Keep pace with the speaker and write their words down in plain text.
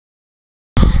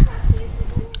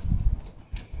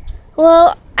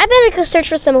Well, I better go search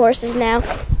for some horses now.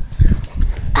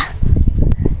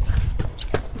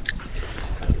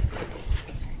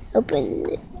 Open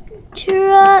the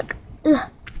truck.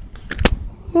 Ugh.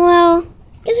 Well,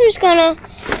 guess we're just gonna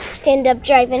stand up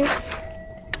driving.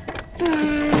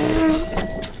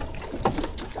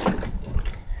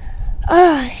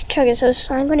 Oh, this truck is so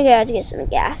slow. I'm gonna go out to get some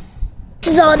gas.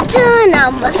 This is all done.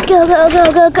 Now must go, go,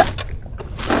 go, go, go.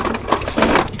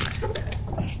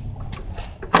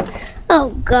 Oh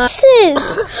God, this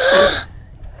is.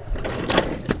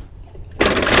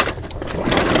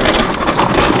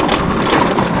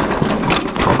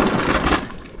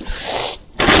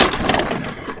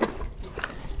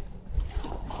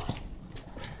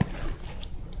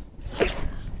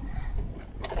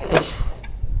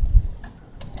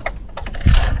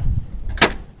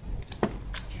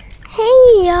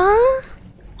 Hey y'all,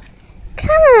 come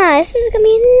on, this is gonna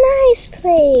be a nice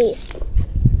place.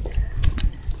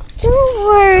 Don't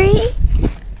worry,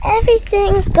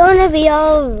 everything's gonna be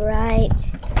alright.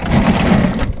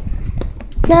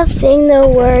 Nothing to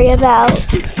worry about.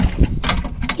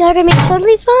 Y'all are gonna be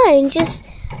totally fine. Just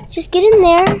get in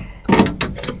there.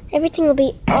 Everything will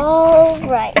be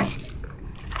alright.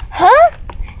 Huh?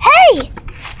 Hey!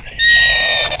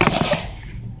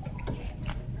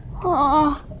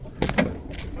 Aw.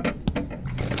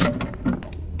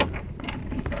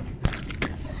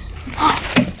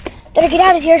 Better get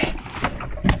out of here.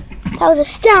 That was a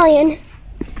stallion.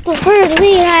 The herd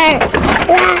leader.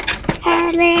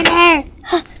 Herd leader.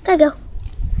 Gotta go.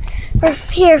 We're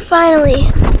here finally.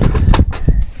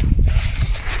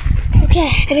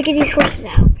 Okay, better get these horses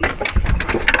out.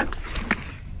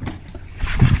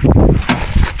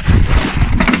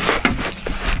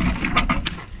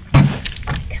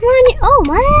 Come on. Oh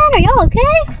man, are y'all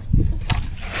okay?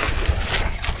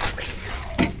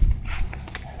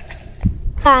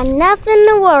 Got nothing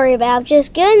to worry about.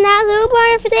 Just get in that little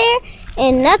barn over there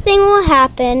and nothing will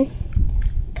happen.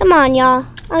 Come on, y'all.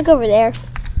 I'll go over there.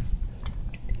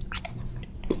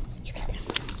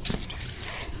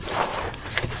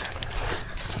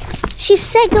 She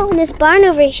said go in this barn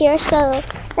over here, so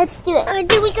let's do it.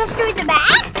 Do we go through the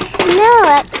back? No,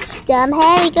 that's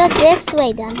dumbhead. We go this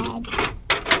way, dumbhead.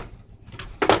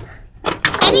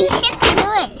 I didn't hit the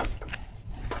doors.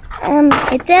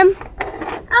 Hit them?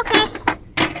 Okay.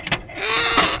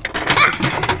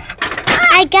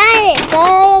 I got it,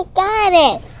 bro. Got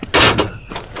it.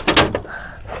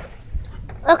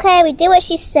 Okay, we did what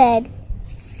she said.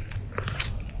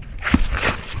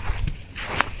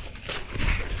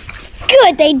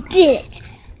 Good, they did it.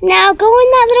 Now go in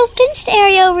that little fenced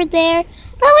area over there.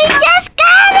 But we just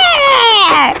got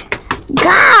it!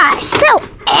 Gosh, so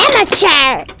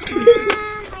amateur.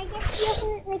 I guess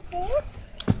you open it like this?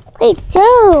 We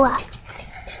do.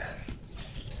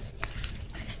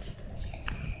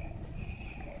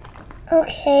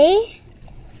 Okay.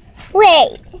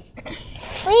 Wait.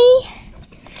 We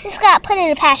just got put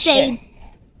in a pasture. They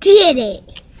did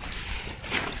it.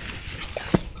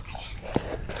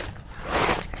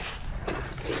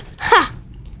 Ha.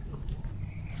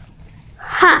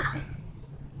 Ha.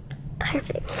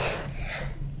 Perfect.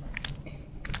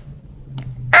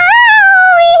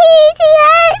 Oh, he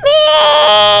hurt me!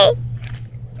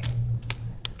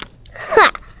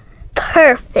 Ha.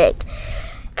 Perfect.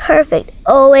 Perfect.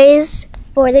 Always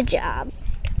for the job.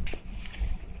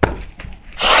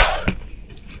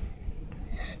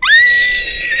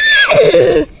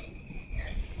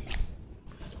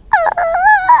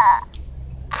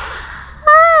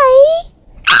 Hi.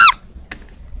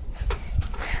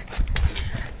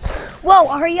 Whoa,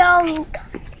 are y'all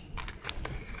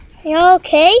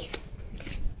okay?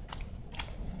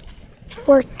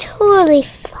 We're totally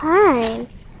fine.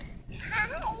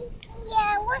 Hi.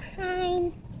 Yeah, we're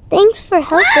fine. Thanks for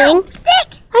helping. Whoa, stick!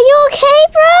 Are you okay,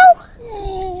 bro?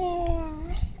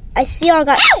 Yeah. I see y'all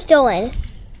got stolen.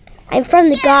 I'm from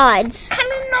the gods. I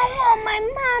don't know where my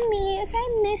mommy is.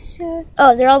 I miss her.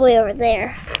 Oh, they're all the way over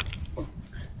there.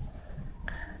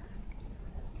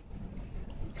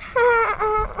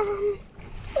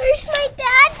 Where's my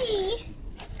daddy?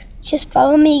 Just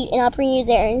follow me and I'll bring you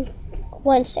there in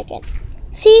 1 second.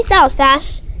 See, that was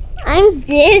fast. I'm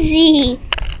dizzy.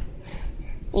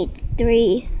 8,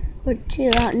 3, or 2.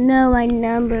 I don't know my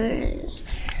numbers.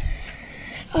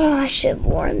 Oh, I should have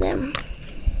worn them.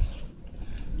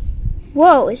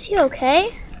 Whoa, is he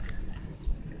okay?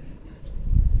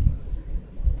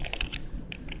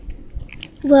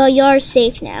 Well, you're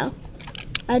safe now.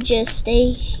 I'll just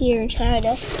stay here and try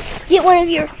to get one of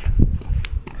your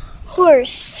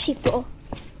horse people.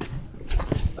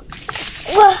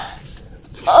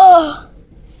 Oh.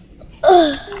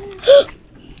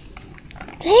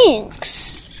 Dang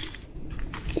Thanks.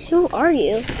 Who are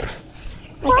you?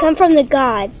 I come from the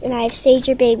gods, and I have saved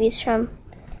your babies from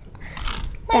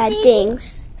bad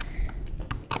things.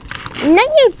 I'm not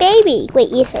your baby. Wait,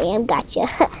 yes I am. Gotcha.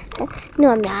 No,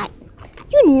 I'm not.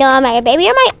 You know I'm not your baby.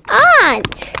 You're my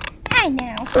aunt. I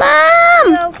know.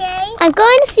 Mom! You okay? I'm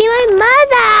going to see my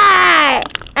mother.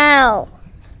 Ow.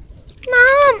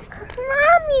 Mom!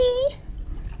 Mommy!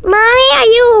 Mommy, are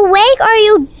you awake or are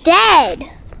you dead?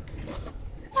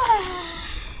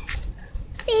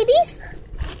 Babies?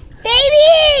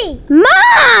 Baby!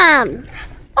 Mom!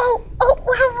 Oh,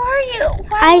 where were you?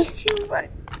 Why did you run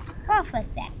off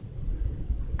like that?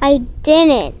 I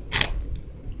didn't.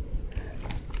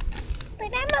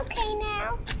 But I'm okay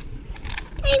now.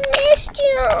 I missed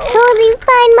you. Totally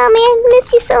fine, Mommy. I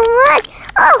missed you so much.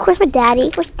 Oh, where's my daddy?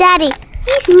 Where's daddy?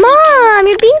 Mom,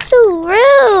 you're being so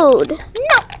rude.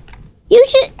 No. You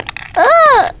should.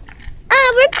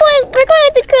 We're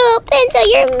going to curl up and so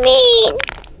you're mean.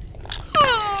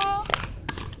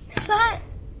 Son.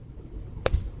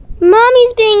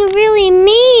 Mommy's being really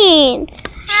mean.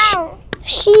 How?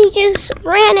 She just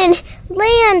ran and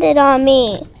landed on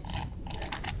me.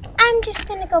 I'm just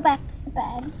gonna go back to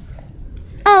bed.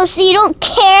 Oh, so you don't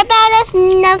care about us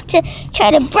enough to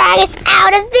try to brag us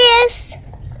out of this?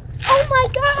 Oh my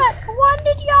God! When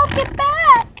did y'all get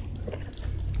back?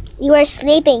 You are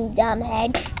sleeping,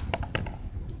 dumbhead.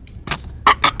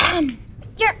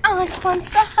 Your aunt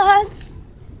wants a hug.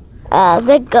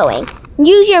 We're going.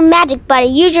 Use your magic, buddy.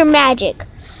 Use your magic.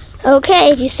 Okay,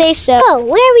 if you say so. Oh,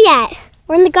 where are we at?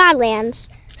 We're in the Godlands.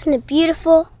 Isn't it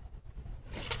beautiful?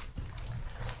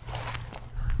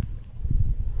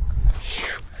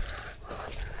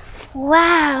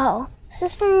 Wow. Is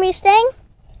this where we're staying?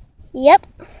 Yep.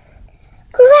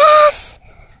 Grass!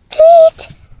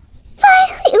 Tweet!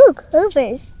 Finally! Ooh,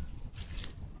 clovers.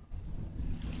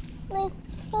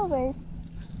 Clovers.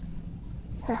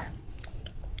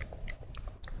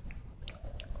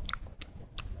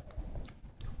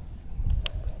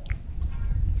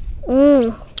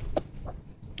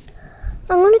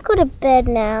 I'm gonna go to bed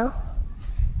now.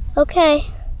 Okay.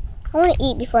 I wanna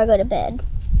eat before I go to bed.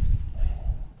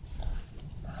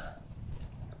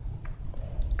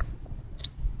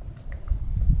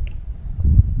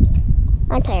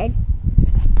 I'm tired.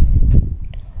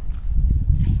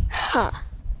 Huh.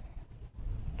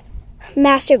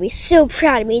 Master would be so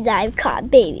proud of me that I've caught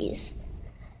babies.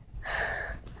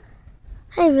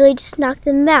 I really just knocked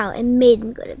them out and made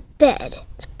them go to bed.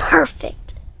 It's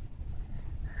perfect.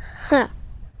 Huh.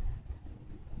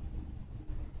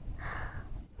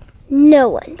 No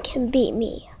one can beat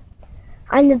me.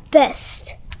 I'm the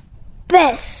best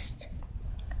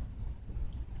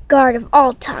guard of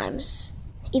all times.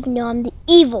 Even though I'm the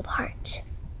evil part,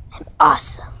 I'm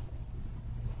awesome.